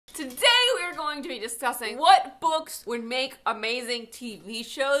going to be discussing what books would make amazing TV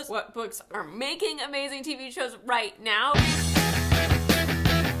shows, what books are making amazing TV shows right now.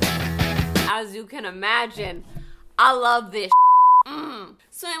 As you can imagine, I love this.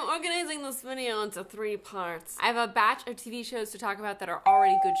 So I'm organizing this video into 3 parts. I have a batch of TV shows to talk about that are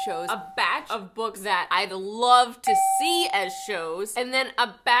already good shows, a batch of books that I'd love to see as shows, and then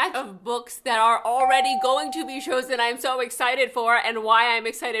a batch of books that are already going to be shows that I'm so excited for and why I'm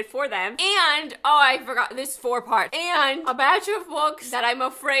excited for them. And, oh, I forgot, this 4 parts. And a batch of books that I'm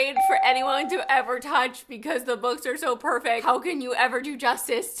afraid for anyone to ever touch because the books are so perfect. How can you ever do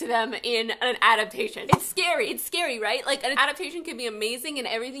justice to them in an adaptation? It's scary, right? Like, an adaptation can be amazing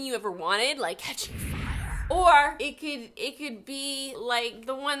and everything you ever wanted, like Catching Fire. Or it could be like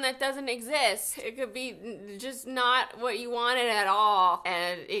the one that doesn't exist. It could be just not what you wanted at all.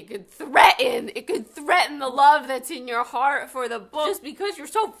 And it could threaten the love that's in your heart for the book just because you're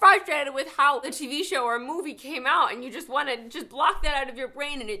so frustrated with how the TV show or movie came out and you just want to just block that out of your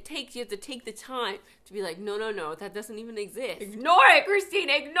brain, and you have to take the time to be like, no, that doesn't even exist. Ignore it, Christine,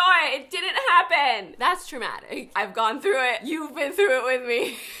 ignore it. It didn't happen. That's traumatic. I've gone through it. You've been through it with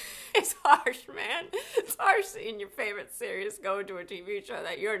me. It's harsh, man. It's harsh seeing your favorite series go into a TV show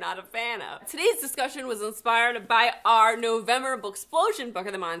that you're not a fan of. Today's discussion was inspired by our November Booksplosion book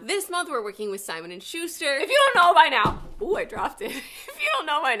of the month. This month we're working with Simon & Schuster. If you don't know by now, ooh, I dropped it. If you don't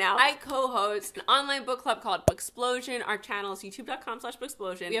know by now, I co-host an online book club called Booksplosion. Our channel is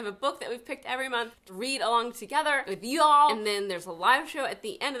youtube.com/Booksplosion. We have a book that we've picked every month to read along together with y'all. And then there's a live show at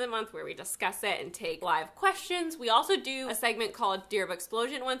the end of the month where we discuss it and take live questions. We also do a segment called Dear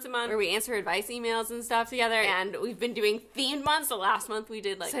Booksplosion once a month, where we answer advice emails and stuff together. And we've been doing themed months. So last month we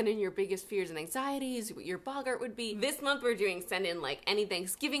did like send in your biggest fears and anxieties, what your boggart would be. This month we're doing send in like any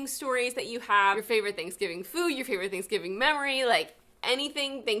Thanksgiving stories that you have, your favorite Thanksgiving food, your favorite Thanksgiving memory, like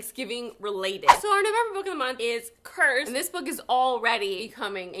anything Thanksgiving related. So our November book of the month is Cursed, and this book is already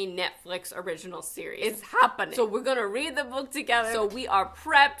becoming a Netflix original series. It's happening. So we're gonna read the book together, so we are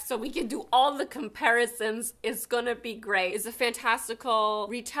prepped, so we can do all the comparisons. It's gonna be great. It's a fantastical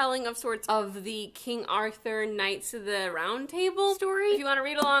retelling of sorts of the King Arthur Knights of the Round Table story. If you want to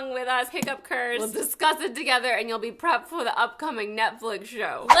read along with us, pick up Cursed. We'll discuss it together and you'll be prepped for the upcoming Netflix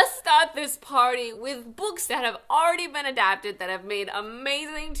show. Let's start this party with books that have already been adapted, that have made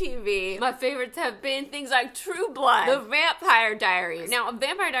amazing TV. My favorites have been things like True Blood, The Vampire Diaries. Now,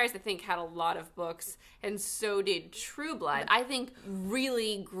 Vampire Diaries, I think, had a lot of books, and so did True Blood. I think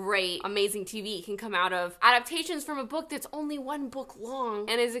really great, amazing TV can come out of adaptations from a book that's only 1 book long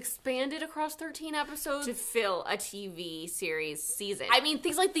and is expanded across 13 episodes to fill a TV series season. I mean,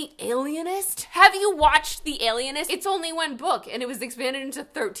 things like The Alienist. Have you watched The Alienist? It's only 1 book, and it was expanded into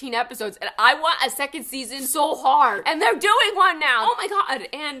 13 episodes, and I want a 2nd season so hard. And they're doing one now. Oh my god,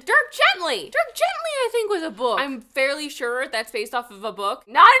 and Dirk Gently. Dirk Gently, I think, was a book. I'm fairly sure that's based off of a book.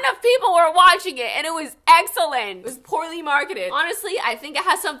 Not enough people were watching it, and it was excellent. It was poorly marketed. Honestly, I think it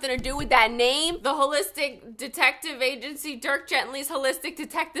has something to do with that name. The Holistic Detective Agency, Dirk Gently's Holistic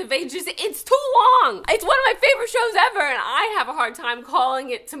Detective Agency. It's too long. It's one of my favorite shows ever, and I have a hard time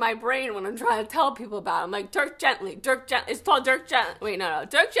calling it to my brain when I'm trying to tell people about it. I'm like, Dirk Gently. It's called Dirk Gently. Wait, no.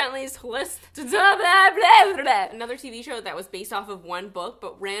 Dirk Gently's Holistic. Another TV show that was based off of 1 book,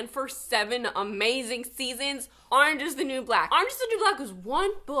 but ran for 7 amazing seasons. Orange is the New Black. Orange is the New Black was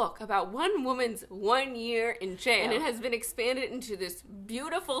 1 book about 1 woman's 1 year in jail. And it has been expanded into this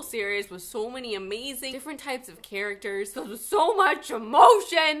beautiful series with so many amazing different types of characters, filled with so much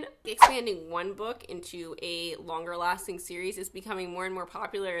emotion. Expanding 1 book into a longer lasting series is becoming more and more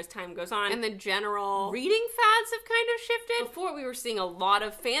popular as time goes on. And the general reading fads have kind of shifted. Before, we were seeing a lot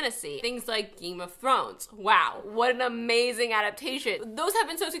of fantasy. Things like Game of Thrones. Wow, what an amazing adaptation. Those have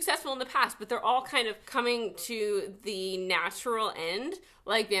been so successful in the past, but they're all kind of coming to the natural end.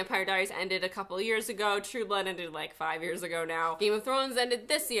 Like Vampire Diaries ended a couple years ago. True Blood ended like 5 years ago now. Game of Thrones ended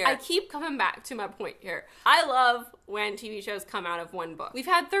this year. I keep coming back to my point here. I love when TV shows come out of 1 book. We've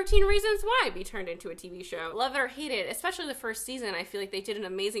had 13 Reasons Why be turned into a TV show. Love it or hate it, especially the first season. I feel like they did an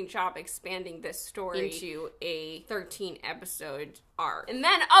amazing job expanding this story into a 13 episode arc. And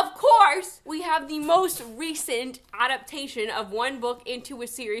then, of course, we have the most recent adaptation of 1 book into a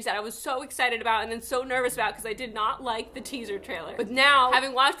series that I was so excited about and then so nervous about because I did not like the teaser trailer. But now,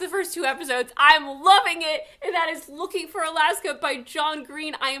 having watched the first 2 episodes, I'm loving it, and that is Looking for Alaska by John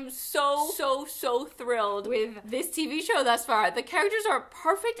Green. I am so thrilled with this TV show thus far. The characters are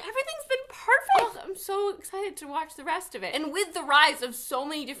perfect. Everything's been perfect. Oh, I'm so excited to watch the rest of it. And with the rise of so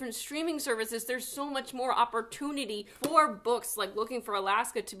many different streaming services, there's so much more opportunity for books like Looking looking for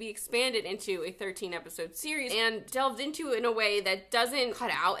Alaska to be expanded into a 13-episode series and delved into it in a way that doesn't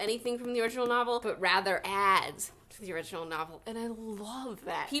cut out anything from the original novel, but rather adds to the original novel, and I love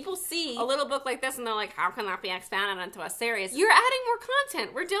that. People see a little book like this and they're like, how can that be expanded into a series? You're adding more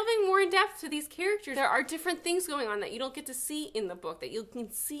content. We're delving more in depth to these characters. There are different things going on that you don't get to see in the book that you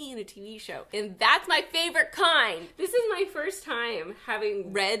can see in a TV show, and that's my favorite kind. This is my first time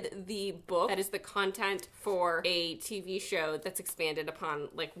having read the book that is the content for a TV show that's expanded upon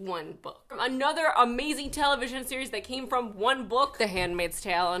like one book. Another amazing television series that came from one book, The Handmaid's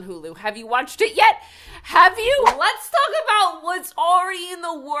Tale on Hulu. Have you watched it yet? Have you? Let's talk about what's already in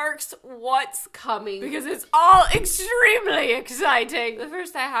the works, what's coming, because it's all extremely exciting. The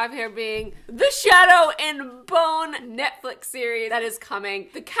first I have here being the Shadow and Bone Netflix series that is coming.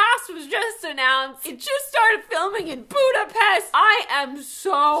 The cast was just announced. It just started filming in Budapest. I am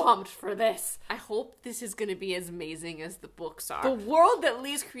so pumped for this. I hope this is gonna be as amazing as the books are. The world that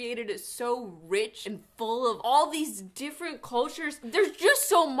Lee's created is so rich and full of all these different cultures. There's just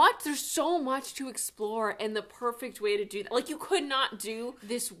so much. There's so much to explore, and the perfect way to do that. Like, you could not do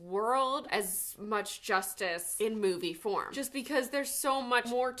this world as much justice in movie form, just because there's so much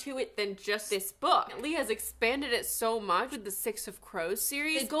more to it than just this book. Lee has expanded it so much with the Six of Crows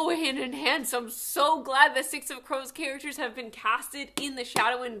series. They go hand in hand, so I'm so glad the Six of Crows characters have been casted in the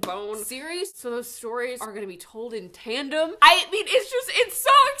Shadow and Bone series, so those stories are going to be told in tandem. I mean, it's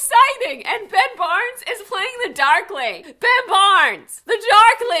so exciting, and Ben Barnes is playing the Darkling. Ben Barnes, the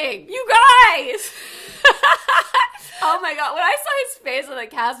Darkling, you guys! Oh my god, when I saw his face on the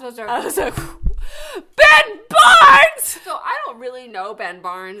cast poster, I was like, Ben Barnes! So I don't really know Ben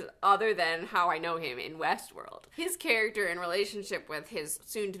Barnes other than how I know him in Westworld. His character in relationship with his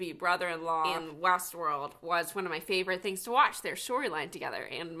soon-to-be brother-in-law in Westworld was one of my favorite things to watch, their storyline together.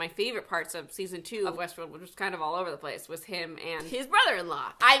 And my favorite parts of season 2 of Westworld, which was kind of all over the place, was him and his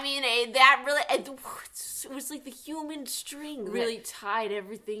brother-in-law. I mean, that really, it was like the human string really tied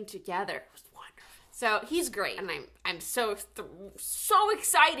everything together. It was wonderful. So he's great, and I'm so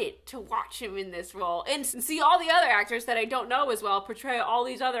excited to watch him in this role and see all the other actors that I don't know as well portray all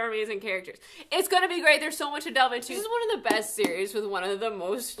these other amazing characters. It's gonna be great. There's so much to delve into. This is one of the best series with one of the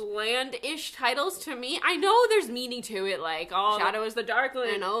most bland-ish titles to me. I know there's meaning to it, like, oh, Shadow is the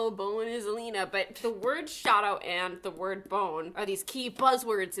Darkling, and oh, Bone is Alina, but the word Shadow and the word Bone are these key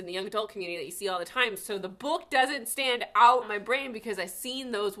buzzwords in the young adult community that you see all the time, so the book doesn't stand out in my brain because I've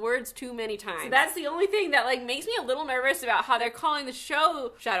seen those words too many times. So that's the only thing that like makes me a little nervous about how they're calling the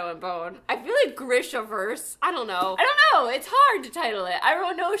show Shadow and Bone. I feel like Grishaverse. I don't know. It's hard to title it.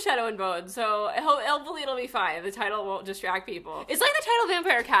 Everyone knows Shadow and Bone, so hopefully it'll be fine. The title won't distract people. It's like the title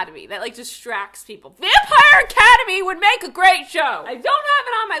Vampire Academy that like distracts people. Vampire Academy would make a great show. I don't have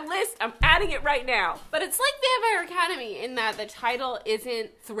it on my list. I'm adding it right now. But it's like Vampire Academy in that the title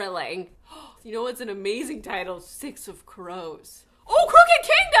isn't thrilling. You know what's an amazing title? Six of Crows. Oh, Crooked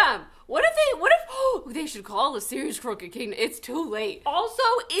Kingdom! What if they should call the series Crooked Kingdom? It's too late. Also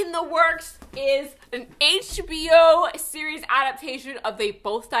in the works is an HBO series adaptation of They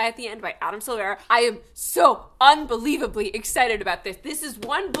Both Die at the End by Adam Silvera. I am so unbelievably excited about this. This is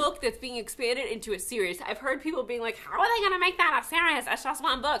one book that's being expanded into a series. I've heard people being like, how are they gonna make that a series? That's just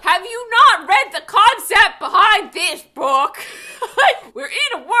one book. Have you not read the concept behind this book? Like, we're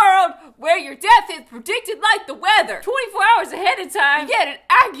in a world where your death is predicted like the weather. 24 hours ahead of time, you get an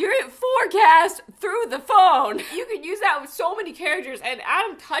accurate forecast through the phone. You can use that with so many characters, and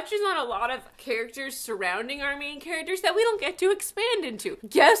Adam touches on a lot of characters surrounding our main characters that we don't get to expand into.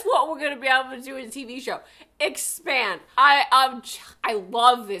 Guess what we're gonna be able to do in a TV show? Expand. I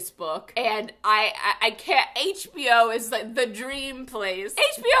love this book, and I can't. HBO is like the dream place.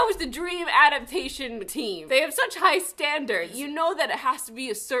 HBO is the dream adaptation team. They have such high standards. You know that it has to be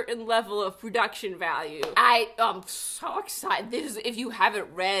a certain level of production value. I'm so excited. This is, if you haven't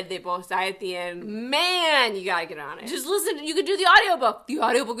read They Both Die at the End, man, you gotta get on it. Just listen. You can do the audiobook. The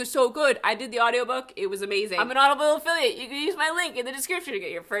audiobook is so good. I did the audiobook. It was amazing. I'm an Audible affiliate. You can use my link in the description to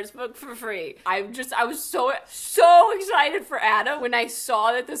get your first book for free. I was so excited for Adam when I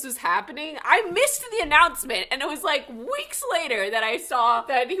saw that this was happening. I missed the announcement, and it was like weeks later that I saw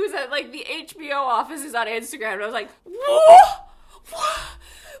that he was at like the HBO offices on Instagram, and I was like, whoa!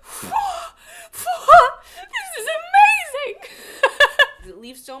 This is amazing!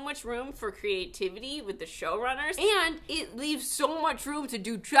 leaves so much room for creativity with the showrunners, and it leaves so much room to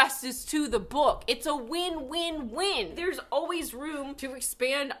do justice to the book. It's a win-win-win. There's always room to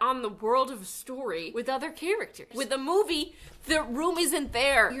expand on the world of a story with other characters. With a movie, the room isn't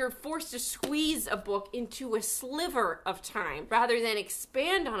there. You're forced to squeeze a book into a sliver of time rather than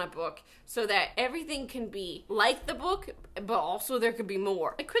expand on a book so that everything can be like the book, but also there could be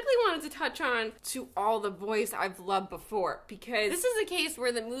more. I quickly wanted to touch on To All the Boys I've Loved Before, because this is a case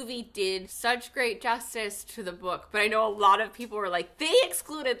where the movie did such great justice to the book, but I know a lot of people were like, they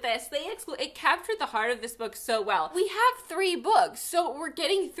excluded this, it captured the heart of this book so well. We have 3 books, so we're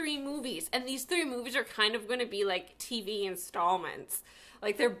getting 3 movies, and these 3 movies are kind of going to be like TV installments.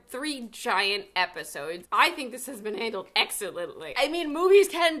 Like, they're 3 giant episodes. I think this has been handled excellently. I mean, movies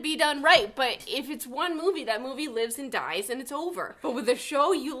can be done right, but if it's one movie, that movie lives and dies and it's over. But with a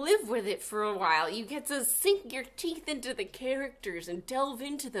show, you live with it for a while. You get to sink your teeth into the characters and delve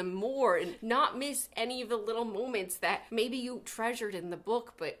into them more and not miss any of the little moments that maybe you treasured in the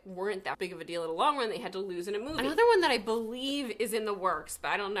book but weren't that big of a deal in the long run they had to lose in a movie. Another one that I believe is in the works, but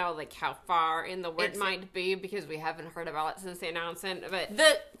I don't know like how far in the works it might be because we haven't heard about it since the announcement, but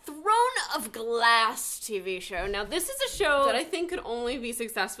the Throne of Glass TV show. Now, this is a show that I think could only be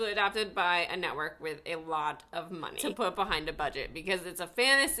successfully adapted by a network with a lot of money to put behind a budget, because it's a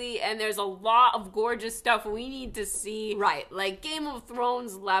fantasy and there's a lot of gorgeous stuff we need to see. Right, like Game of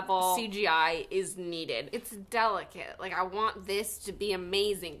Thrones level CGI is needed. It's delicate. Like, I want this to be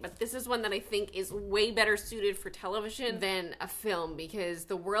amazing, but this is one that I think is way better suited for television than a film, because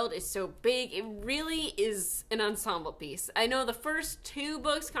the world is so big. It really is an ensemble piece. I know the first 2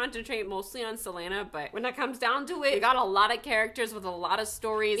 books concentrate mostly on Selena, but when it comes down to it, we got a lot of characters with a lot of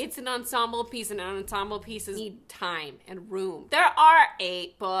stories. It's an ensemble piece, and ensemble pieces need time and room. There are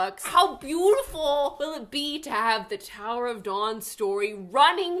 8 books. How beautiful will it be to have the Tower of Dawn story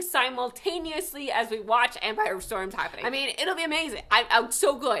running simultaneously as we watch Empire of Storms happening? I mean, it'll be amazing. I'm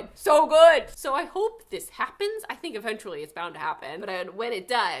so good. So good. So I hope this happens. I think eventually it's bound to happen, but when it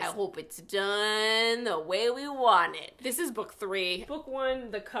does, I hope it's done the way we want it. This is book 3. Book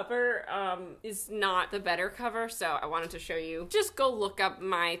 1, the cover is not the better cover, so I wanted to show you. Just go look up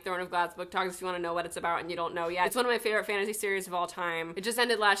my Throne of Glass book talks if you want to know what it's about and you don't know yet. It's one of my favorite fantasy series of all time. It just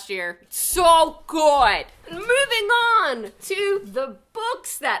ended last year. It's so good! Moving on to the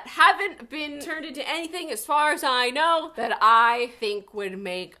books that haven't been turned into anything, as far as I know, that I think would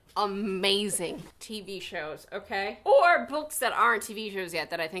make amazing TV shows, okay? Or books that aren't TV shows yet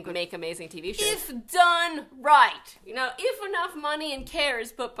that I think would make amazing TV shows. If done right. You know, if enough money and care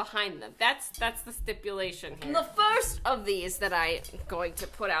is put behind them. That's the stipulation here. And the first of these that I'm going to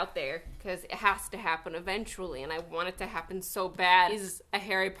put out there, because it has to happen eventually, and I want it to happen so bad, is a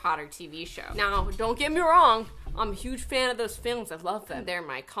Harry Potter TV show. Now, don't get me wrong, I'm a huge fan of those films. I love them. They're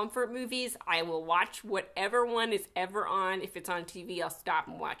my comfort movies. I will watch whatever one is ever on. If it's on TV, I'll stop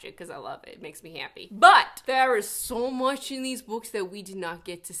and watch it because I love it. It makes me happy. But there is so much in these books that we did not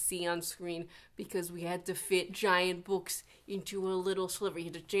get to see on screen because we had to fit giant books into a little sliver. You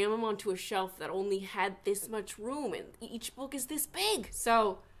had to jam them onto a shelf that only had this much room, and each book is this big.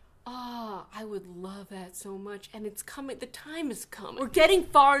 So, I would love that so much, and it's coming. The time is coming. We're getting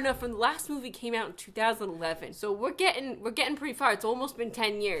far enough, and the last movie came out in 2011, so we're getting pretty far. It's almost been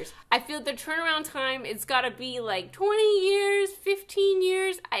 10 years. I feel the turnaround time, it's gotta be like 20 years, 15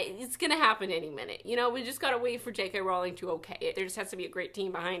 years. It's gonna happen any minute. You know, we just gotta wait for J.K. Rowling to okay it. There just has to be a great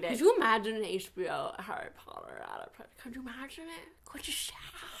team behind it. Could you imagine an HBO Harry Potter adaptation? Could you imagine it? Could you?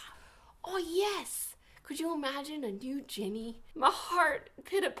 Oh, yes. Could you imagine a new Ginny? My heart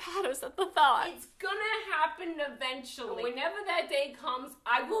pitter-patters at the thought. It's gonna happen eventually. Whenever that day comes,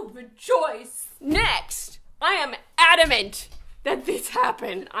 I will rejoice. Next, I am adamant that this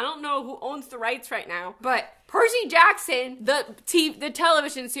happened. I don't know who owns the rights right now, but Percy Jackson, the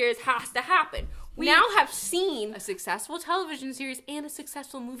television series, has to happen. We now have seen a successful television series and a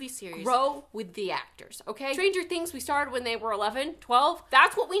successful movie series grow with the actors, okay? Stranger Things, we started when they were 11, 12.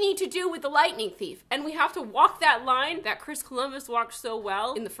 That's what we need to do with The Lightning Thief. And we have to walk that line that Chris Columbus walked so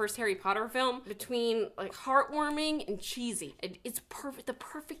well in the first Harry Potter film between like heartwarming and cheesy. And it's perfect, the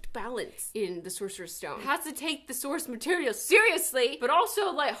perfect balance in The Sorcerer's Stone. It has to take the source material seriously, but also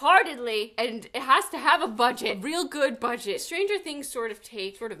lightheartedly, and it has to have a budget, a real good budget. Stranger Things sort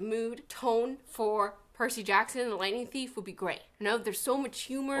of mood, tone for Percy Jackson and The Lightning Thief would be great. You know, there's so much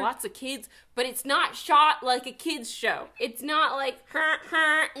humor, lots of kids but it's not shot like a kid's show. It's not like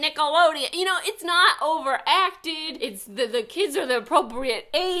Nickelodeon. You know, it's not overacted. It's the kids are the appropriate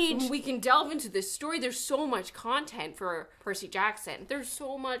age. We can delve into this story. There's so much content for Percy Jackson. There's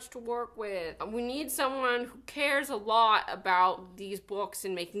so much to work with. We need someone who cares a lot about these books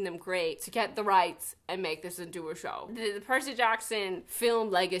and making them great to get the rights and make this into a show. The Percy Jackson film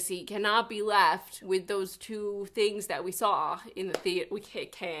legacy cannot be left with those two things that we saw in the theater. We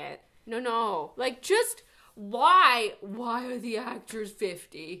can't. No. Like, just, why are the actors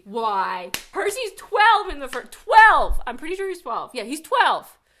 50? Why? Percy's 12 in the first, 12! I'm pretty sure he's 12. Yeah, he's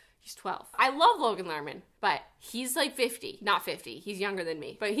 12. He's 12. I love Logan Lerman, but he's like 50. Not 50. He's younger than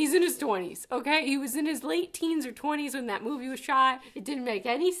me. But he's in his 20s, okay? He was in his late teens or 20s when that movie was shot. It didn't make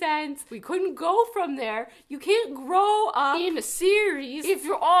any sense. We couldn't go from there. You can't grow up in a series if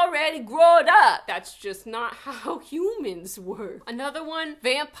you're already grown up. That's just not how humans work. Another one,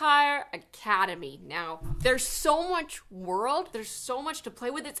 Vampire Academy. Now, there's so much world. There's so much to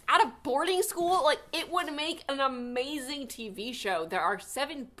play with. It's at a boarding school. Like, it would make an amazing TV show. There are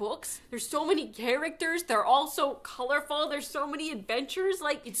 7 books. There's so many characters. They're all so colorful. There's so many adventures.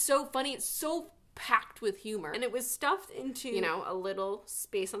 Like, it's so funny. It's so packed with humor. And it was stuffed into, you know, a little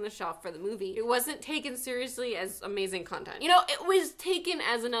space on the shelf for the movie. It wasn't taken seriously as amazing content. You know, it was taken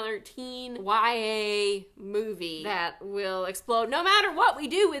as another teen YA movie that will explode no matter what we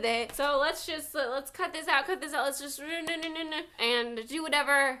do with it. So let's just, let's cut this out, let's just, and do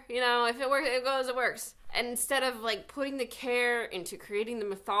whatever, you know, if it works, it goes, it works. And instead of, like, putting the care into creating the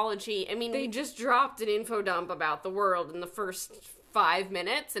mythology, I mean, they just dropped an info dump about the world in the first 5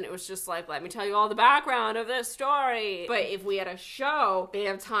 minutes, and it was just like, let me tell you all the background of this story. But if we had a show, they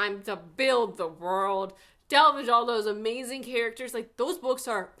have time to build the world, delve into all those amazing characters. Like, those books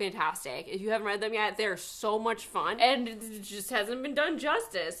are fantastic. If you haven't read them yet, they're so much fun, and it just hasn't been done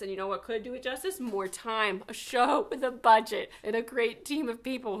justice. And you know what could do it justice? More time. A show with a budget and a great team of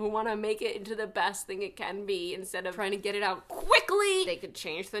people who want to make it into the best thing it can be instead of trying to get it out quickly. They could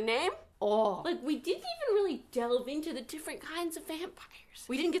change the name. Oh, like, we didn't even really delve into the different kinds of vampires.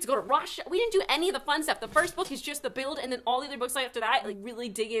 We didn't get to go to Russia. We didn't do any of the fun stuff. The first book is just the build, and then all the other books after that, like, really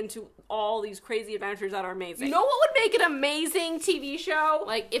dig into all these crazy adventures that are amazing. You know what would make an amazing TV show?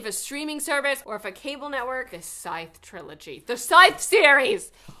 Like, if a streaming service or if a cable network, the Scythe trilogy, the Scythe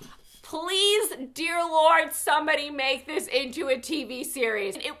series. Please, dear Lord, somebody make this into a TV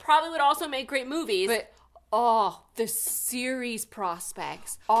series. It probably would also make great movies, but oh, the series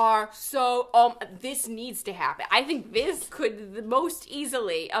prospects are so, this needs to happen. I think this could the most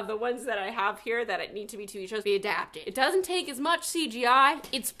easily of the ones that I have here that need to be TV shows be adapted. It doesn't take as much CGI.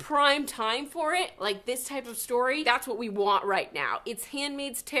 It's prime time for it. Like, this type of story, that's what we want right now. It's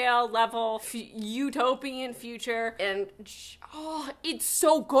Handmaid's Tale level, utopian future, and oh, it's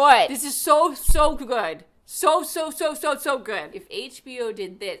so good. This is so good. So good. If HBO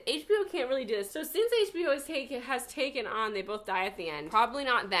did this, HBO can't really do this. So since HBO has taken on, they both die at the end. Probably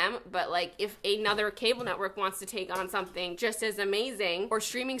not them, but like if another cable network wants to take on something just as amazing, or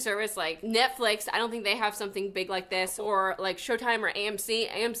streaming service like Netflix, I don't think they have something big like this, or like Showtime or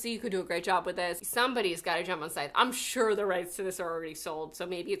AMC could do a great job with this. Somebody's got to jump on site. I'm sure the rights to this are already sold, so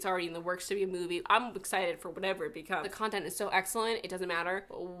maybe it's already in the works to be a movie. I'm excited for whatever it becomes. The content is so excellent, it doesn't matter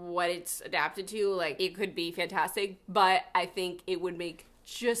what it's adapted to. Like, it could be fantastic, but I think it would make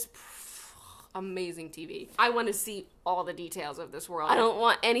just amazing TV. I want to see all the details of this world. I don't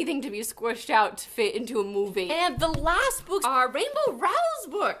want anything to be squished out to fit into a movie. And the last books are Rainbow Rowell's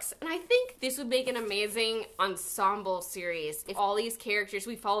books. And I think this would make an amazing ensemble series. If all these characters,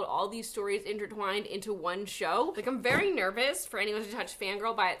 we followed all these stories intertwined into one show. Like, I'm very nervous for anyone to touch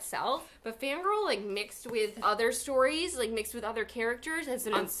Fangirl by itself, but Fangirl, like, mixed with other stories, like, mixed with other characters as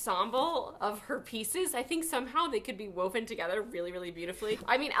an ensemble of her pieces, I think somehow they could be woven together really, really beautifully.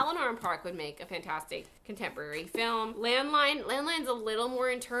 I mean, Eleanor and Park would make a fantastic contemporary film. Landline's a little more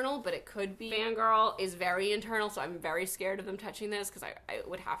internal, but it could be. Fangirl is very internal, so I'm very scared of them touching this because I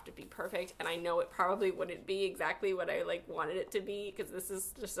would have to be perfect, and I know it probably wouldn't be exactly what I like wanted it to be because this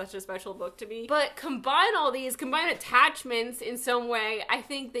is just such a special book to me. But combine attachments in some way, I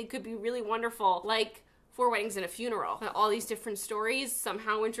think they could be really wonderful. Like 4 Weddings and a Funeral. All these different stories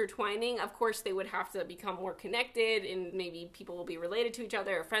somehow intertwining. Of course, they would have to become more connected, and maybe people will be related to each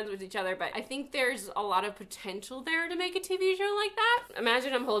other or friends with each other, but I think there's a lot of potential there to make a TV show like that.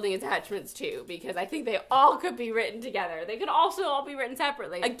 Imagine I'm holding attachments too, because I think they all could be written together. They could also all be written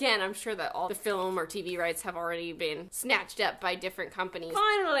separately. Again, I'm sure that all the film or TV rights have already been snatched up by different companies.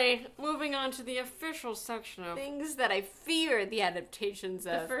 Finally, moving on to the official section of things that I fear the adaptations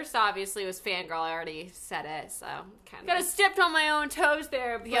of. The first, obviously, was Fangirl. I already said it, so kind of stepped on my own toes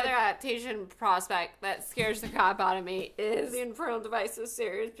there. The other adaptation prospect that scares the crap out of me is the Infernal Devices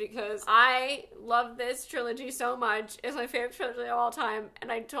series, because I love this trilogy so much. It's my favorite trilogy of all time,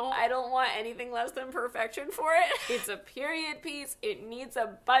 and I don't want anything less than perfection for it. It's a period piece. It needs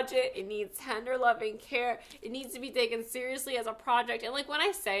a budget. It needs tender, loving care. It needs to be taken seriously as a project. And like when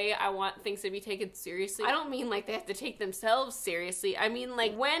I say I want things to be taken seriously, I don't mean like they have to take themselves seriously. I mean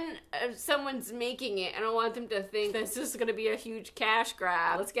like when someone's making it, I don't want them to think this is gonna be a huge cash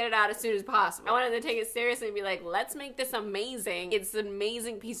grab. Let's get it out as soon as possible. I want them to take it seriously and be like, let's make this amazing. It's an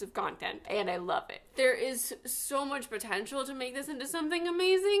amazing piece of content, and I love it. There is so much potential to make this into something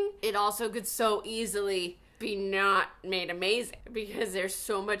amazing. It also could so easily be not made amazing because there's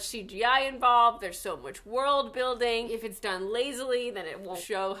so much CGI involved, there's so much world building. If it's done lazily, then it won't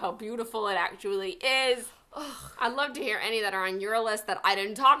show how beautiful it actually is. Ugh. I'd love to hear any that are on your list that I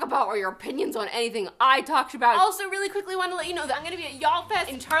didn't talk about, or your opinions on anything I talked about. Also, really quickly want to let you know that I'm going to be at YallFEST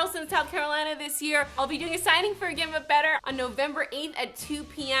in Charleston, South Carolina this year. I'll be doing a signing for Again But Better on November 8th at 2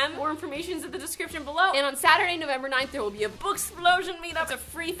 p.m. More information is in the description below. And on Saturday, November 9th, there will be a Booksplosion meetup. It's a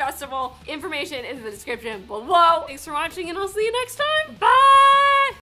free festival. Information is in the description below. Thanks for watching, and I'll see you next time. Bye!